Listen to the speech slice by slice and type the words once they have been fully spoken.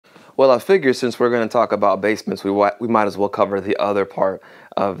Well, I figure since we're going to talk about basements, we might as well cover the other part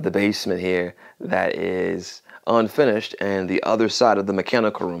of the basement here that is unfinished and the other side of the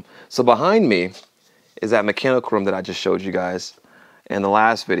mechanical room. So behind me is that mechanical room that I just showed you guys in the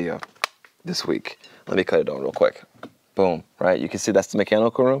last video this week. Let me cut it on real quick. Boom, right? You can see that's the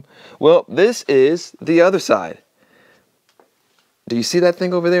mechanical room. Well, this is the other side. Do you see that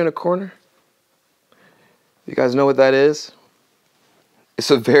thing over there in the corner? You guys know what that is? It's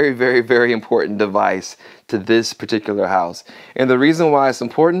a very, very, very important device to this particular house. And the reason why it's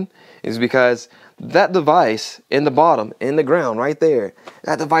important is because that device in the bottom, in the ground, right there,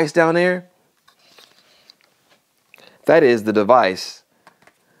 that device down there, that is the device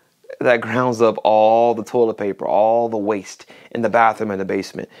that grounds up all the toilet paper, all the waste in the bathroom and the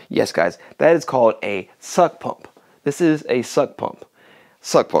basement. Yes, guys, that is called a suck pump. This is a suck pump.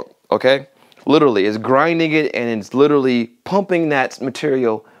 Suck pump, okay? Literally, it's grinding it and it's literally pumping that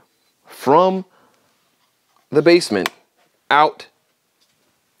material from the basement out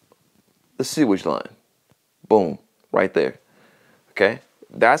the sewage line. Boom, right there, okay?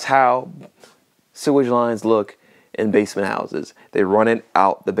 That's how sewage lines look in basement houses. They run it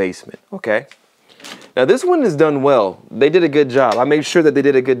out the basement, okay? Now this one is done well. They did a good job. I made sure that they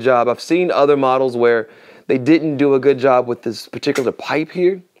did a good job. I've seen other models where they didn't do a good job with this particular pipe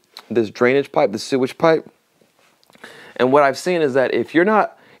here, this drainage pipe, the sewage pipe. And what I've seen is that if you're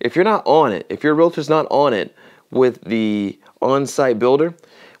not on it, if your realtor's not on it with the on-site builder,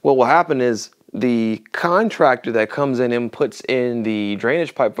 what will happen is the contractor that comes in and puts in the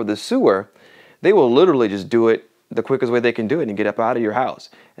drainage pipe for the sewer, they will literally just do it the quickest way they can do it and get up out of your house.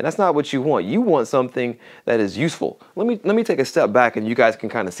 And that's not what you want. You want something that is useful. Let me take a step back and you guys can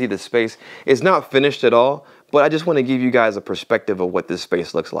kind of see this space. It's not finished at all, but I just want to give you guys a perspective of what this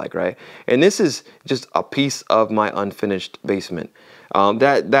space looks like, right? And this is just a piece of my unfinished basement.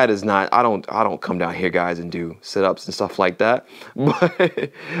 That is not, I don't come down here, guys, and do sit-ups and stuff like that,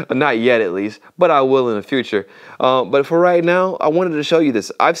 but not yet at least, but I will in the future. But for right now, I wanted to show you this.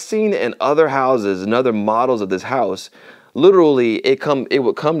 I've seen in other houses and other models of this house, literally it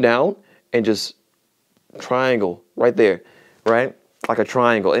would come down and just triangle right there, right? Like a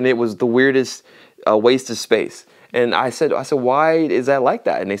triangle. And it was the weirdest waste of space. And I said, why is that like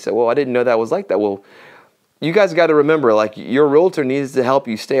that? And they said, well, I didn't know that was like that. Well, you guys got to remember, like, your realtor needs to help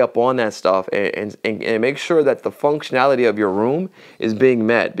you stay up on that stuff and make sure that the functionality of your room is being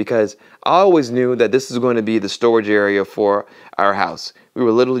met, because I always knew that this is going to be the storage area for our house. We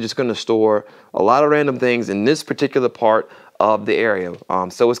were literally just going to store a lot of random things in this particular part of the area.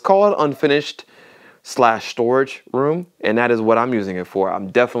 So it's called unfinished / storage room, and that is what I'm using it for. I'm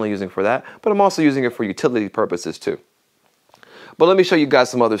definitely using it for that, but I'm also using it for utility purposes too. But let me show you guys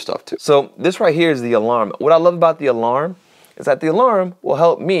some other stuff too. So this right here is the alarm. What I love about the alarm is that the alarm will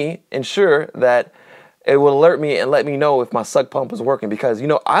help me ensure that it will alert me and let me know if my suck pump is working, because, you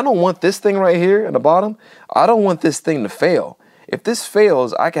know, I don't want this thing right here at the bottom. I don't want this thing to fail. If this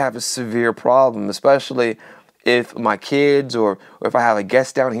fails, I can have a severe problem, especially if my kids or if I have a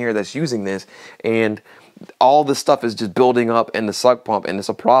guest down here that's using this and all this stuff is just building up in the suck pump and it's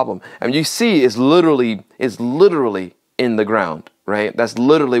a problem. I mean, you see it's literally in the ground, right? That's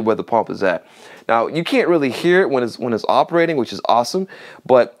literally where the pump is at. Now, you can't really hear it when it's operating, which is awesome.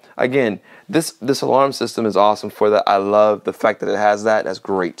 But again, this alarm system is awesome for that. I love the fact that it has that. That's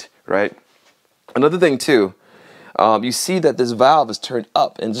great, right? Another thing too, you see that this valve is turned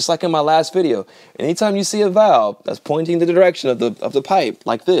up, and just like in my last video, anytime you see a valve that's pointing the direction of the pipe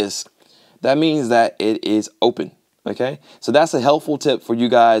like this, that means that it is open. Okay, so that's a helpful tip for you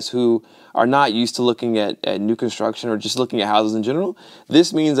guys who are not used to looking at new construction or just looking at houses in general.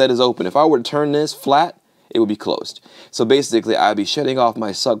 This means that it's open. If I were to turn this flat, it would be closed. So basically, I'd be shutting off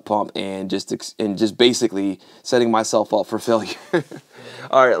my suck pump and just basically setting myself up for failure.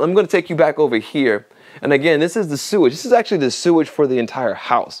 All right, I'm going to take you back over here. And again, this is the sewage. This is actually the sewage for the entire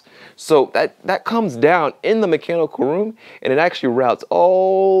house. So that comes down in the mechanical room, and it actually routes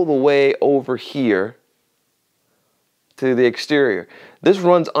all the way over here to the exterior. This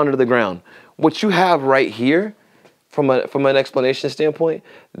runs under the ground. What you have right here, from an explanation standpoint,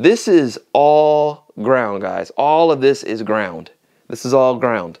 this is all ground, guys. All of this is ground. This is all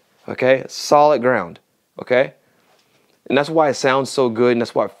ground, okay? Solid ground, okay? And that's why it sounds so good, and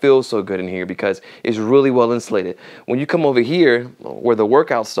that's why it feels so good in here, because it's really well insulated. When you come over here, where the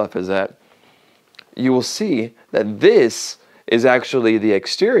workout stuff is at, you will see that this is actually the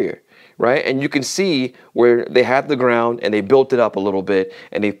exterior. right? And you can see where they had the ground and they built it up a little bit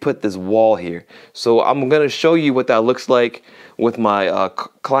and they put this wall here. So I'm gonna show you what that looks like with my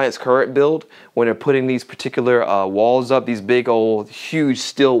client's current build when they're putting these particular walls up, these big old huge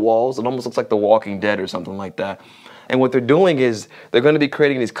steel walls. It almost looks like The Walking Dead or something like that. And what they're doing is they're going to be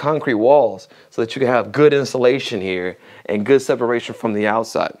creating these concrete walls so that you can have good insulation here and good separation from the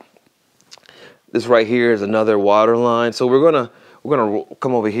outside. This right here is another water line. So we're gonna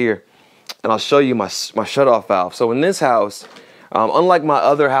come over here and I'll show you my shutoff valve. So in this house, unlike my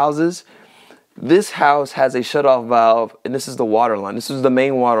other houses, this house has a shutoff valve, and this is the water line. This is the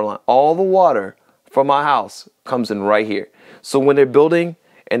main water line. All the water from my house comes in right here. So when they're building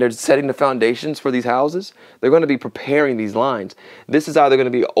and they're setting the foundations for these houses, they're going to be preparing these lines. This is either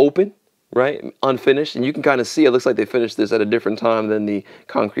going to be open, right, unfinished, and you can kind of see it looks like they finished this at a different time than the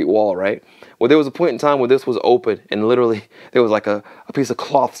concrete wall, right? Well, there was a point in time where this was open and literally there was like a piece of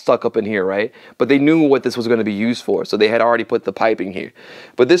cloth stuck up in here, right? But they knew what this was going to be used for, so they had already put the piping here.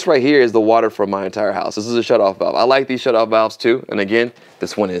 But this right here is the water from my entire house. This is a shutoff valve. I like these shutoff valves too. And again,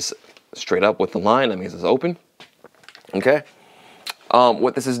 this one is straight up with the line. That means it's open. Okay.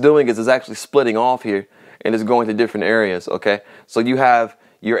 What this is doing is it's actually splitting off here and it's going to different areas. Okay. So you have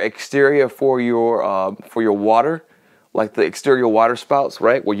your exterior for your water, like the exterior water spouts,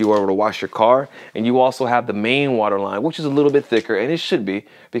 right, where you are able to wash your car. And you also have the main water line, which is a little bit thicker, and it should be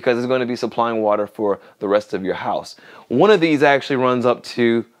because it's going to be supplying water for the rest of your house. One of these actually runs up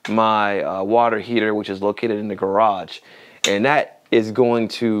to my water heater, which is located in the garage. And that is going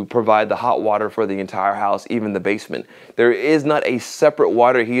to provide the hot water for the entire house, even the basement. There is not a separate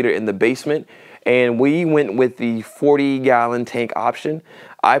water heater in the basement. And we went with the 40-gallon tank option.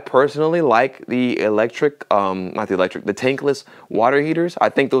 I personally like the the tankless water heaters. I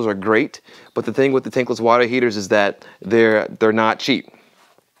think those are great. But the thing with the tankless water heaters is that they're not cheap.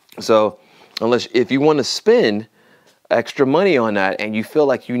 So if you want to spend extra money on that and you feel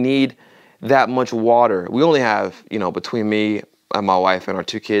like you need that much water, we only have, you know, between me and my wife and our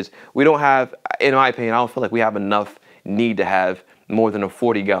 2 kids, we don't have, in my opinion, I don't feel like we have enough need to have more than a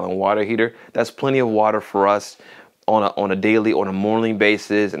 40-gallon water heater. That's plenty of water for us on a daily, on a morning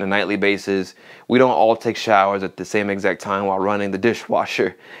basis and a nightly basis. We don't all take showers at the same exact time while running the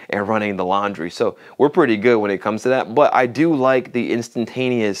dishwasher and running the laundry. So we're pretty good when it comes to that. But I do like the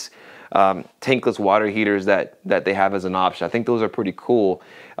instantaneous tankless water heaters that they have as an option. I think those are pretty cool.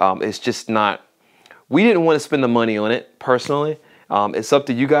 It's just not, we didn't want to spend the money on it personally. It's up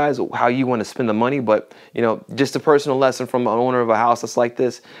to you guys how you want to spend the money, but you know, just a personal lesson from an owner of a house that's like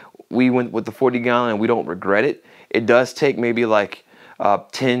this, we went with the 40-gallon and we don't regret it. It does take maybe like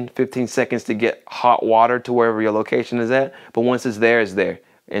 10-15 seconds to get hot water to wherever your location is at, but once it's there, it's there.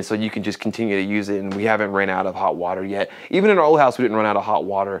 And so you can just continue to use it, and we haven't ran out of hot water yet. Even in our old house, we didn't run out of hot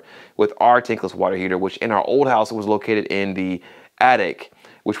water with our tankless water heater, which in our old house, it was located in the attic,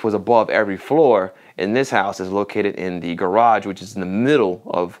 which was above every floor. And this house is located in the garage, which is in the middle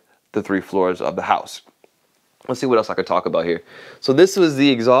of the 3 floors of the house. Let's see what else I could talk about here. So this was the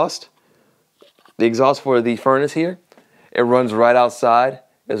exhaust. The exhaust for the furnace here. It runs right outside.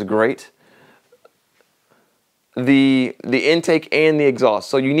 It's great. The intake and the exhaust.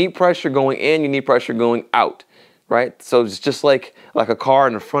 So you need pressure going in, you need pressure going out, right? So it's just like a car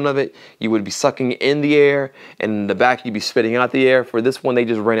in the front of it, you would be sucking in the air, and in the back you'd be spitting out the air. For this one, they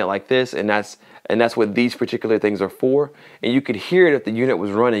just ran it like this, and that's what these particular things are for. And you could hear it if the unit was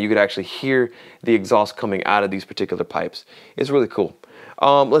running. You could actually hear the exhaust coming out of these particular pipes. It's really cool.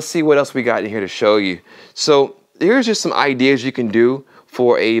 Let's see what else we got in here to show you. So here's just some ideas you can do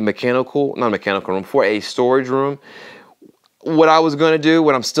for a for a storage room. What I was going to do,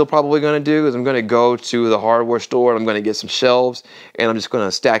 what I'm still probably going to do, is I'm going to go to the hardware store and I'm going to get some shelves, and I'm just going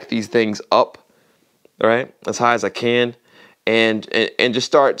to stack these things up, all right, as high as I can, and just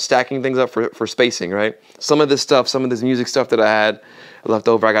start stacking things up for spacing, right? Some of this music stuff that I had left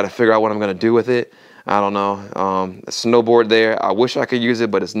over, I got to figure out what I'm going to do with it. I don't know. A snowboard there. I wish I could use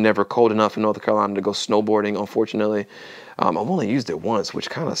it, but it's never cold enough in North Carolina to go snowboarding, unfortunately. I've only used it once, which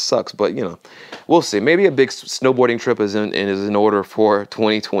kind of sucks, but you know, we'll see. Maybe a big snowboarding trip is in order for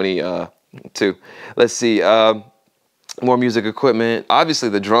 2022. Let's see. More music equipment. Obviously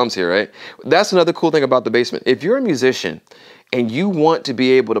the drums here, right? That's another cool thing about the basement. If you're a musician and you want to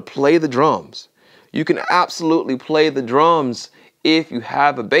be able to play the drums, you can absolutely play the drums if you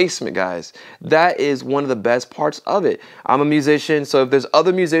have a basement, guys. That is one of the best parts of it. I'm a musician, so if there's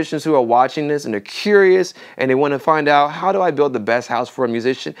other musicians who are watching this and they're curious and they want to find out how do I build the best house for a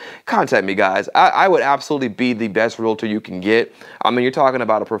musician, contact me, guys. I would absolutely be the best realtor you can get. I mean, you're talking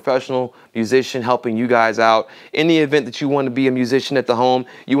about a professional musician helping you guys out. In the event that you want to be a musician at the home,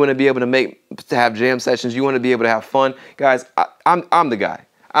 you want to be able to have jam sessions, you want to be able to have fun, guys, I'm the guy.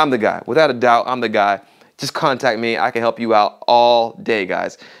 I'm the guy. Without a doubt, I'm the guy. Just contact me. I can help you out all day,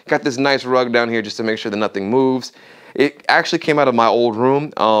 guys. Got this nice rug down here just to make sure that nothing moves. It actually came out of my old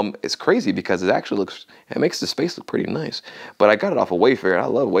room. It's crazy because it makes the space look pretty nice. But I got it off of Wayfair. I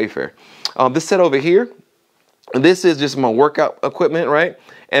love Wayfair. This set over here, this is just my workout equipment, right?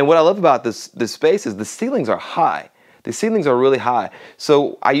 And what I love about this space is the ceilings are high. The ceilings are really high.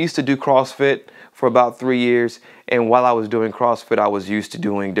 So I used to do CrossFit for about 3 years. And while I was doing CrossFit, I was used to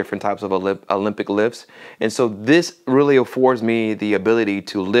doing different types of Olympic lifts. And so this really affords me the ability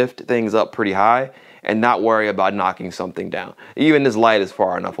to lift things up pretty high and not worry about knocking something down. Even this light is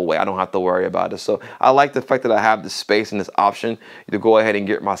far enough away. I don't have to worry about it. So I like the fact that I have this space and this option to go ahead and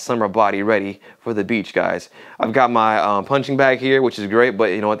get my summer body ready for the beach, guys. I've got my punching bag here, which is great.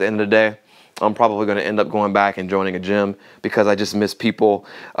 But you know, at the end of the day, I'm probably going to end up going back and joining a gym because I just miss people.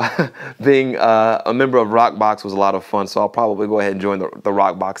 Being a member of Rockbox was a lot of fun, so I'll probably go ahead and join the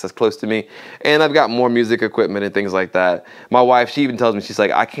Rockbox that's close to me. And I've got more music equipment and things like that. My wife, she even tells me, she's like,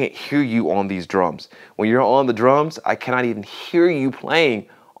 I can't hear you on these drums. When you're on the drums, I cannot even hear you playing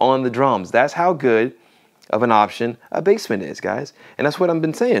on the drums. That's how good of an option a basement is, guys. And that's what I've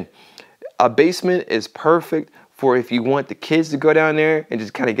been saying. A basement is perfect for if you want the kids to go down there and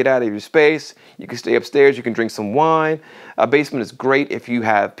just kind of get out of your space. You can stay upstairs, you can drink some wine. A basement is great if you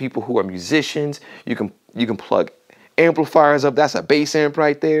have people who are musicians. You can plug amplifiers up. That's a bass amp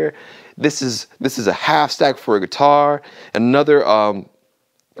right there. This is a half stack for a guitar. Another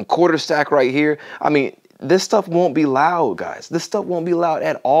quarter stack right here. I mean, this stuff won't be loud, guys. This stuff won't be loud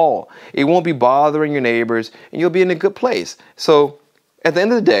at all. It won't be bothering your neighbors and you'll be in a good place. So at the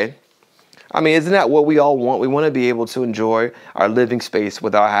end of the day, I mean, isn't that what we all want? We want to be able to enjoy our living space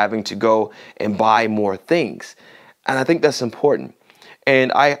without having to go and buy more things. And I think that's important.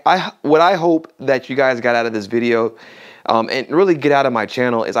 And what I hope that you guys got out of this video and really get out of my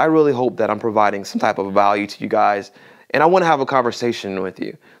channel is I really hope that I'm providing some type of value to you guys. And I want to have a conversation with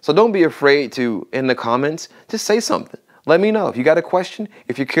you. So don't be afraid to, in the comments, just say something. Let me know. If you got a question,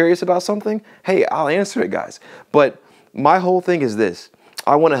 if you're curious about something, hey, I'll answer it, guys. But my whole thing is this.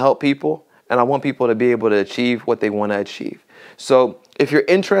 I want to help people. And I want people to be able to achieve what they want to achieve. So if you're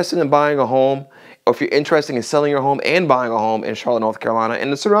interested in buying a home, or if you're interested in selling your home and buying a home in Charlotte, North Carolina,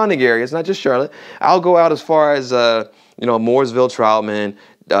 and the surrounding areas, not just Charlotte, I'll go out as far as, Mooresville, Troutman,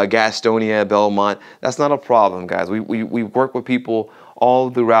 Gastonia, Belmont. That's not a problem, guys. We work with people all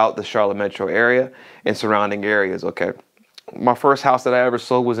throughout the Charlotte metro area and surrounding areas, okay? My first house that I ever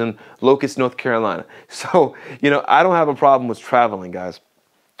sold was in Locust, North Carolina. So, I don't have a problem with traveling, guys.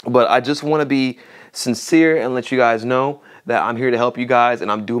 But I just want to be sincere and let you guys know that I'm here to help you guys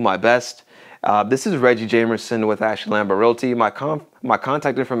and I'm doing my best. This is Reggie Jamerson with Ashley Lambert Realty. My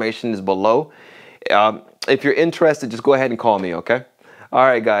contact information is below. If you're interested, just go ahead and call me, okay? All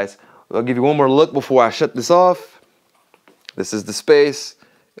right, guys. I'll give you one more look before I shut this off. This is the space.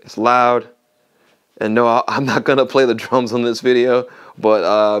 It's loud. And no, I'm not going to play the drums on this video.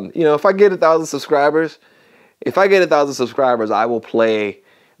 But, if I get 1,000 subscribers, I will play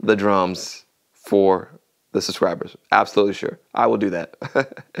the drums for the subscribers. Absolutely sure. I will do that.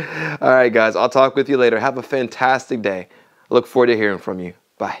 All right, guys. I'll talk with you later. Have a fantastic day. I look forward to hearing from you.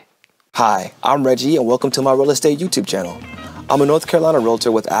 Bye. Hi, I'm Reggie, and welcome to my real estate YouTube channel. I'm a North Carolina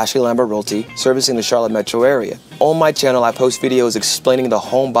realtor with Ashley Lambert Realty, servicing the Charlotte metro area. On my channel, I post videos explaining the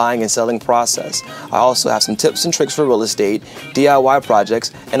home buying and selling process. I also have some tips and tricks for real estate, DIY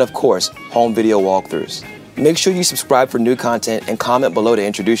projects, and of course, home video walkthroughs. Make sure you subscribe for new content and comment below to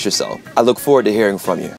introduce yourself. I look forward to hearing from you.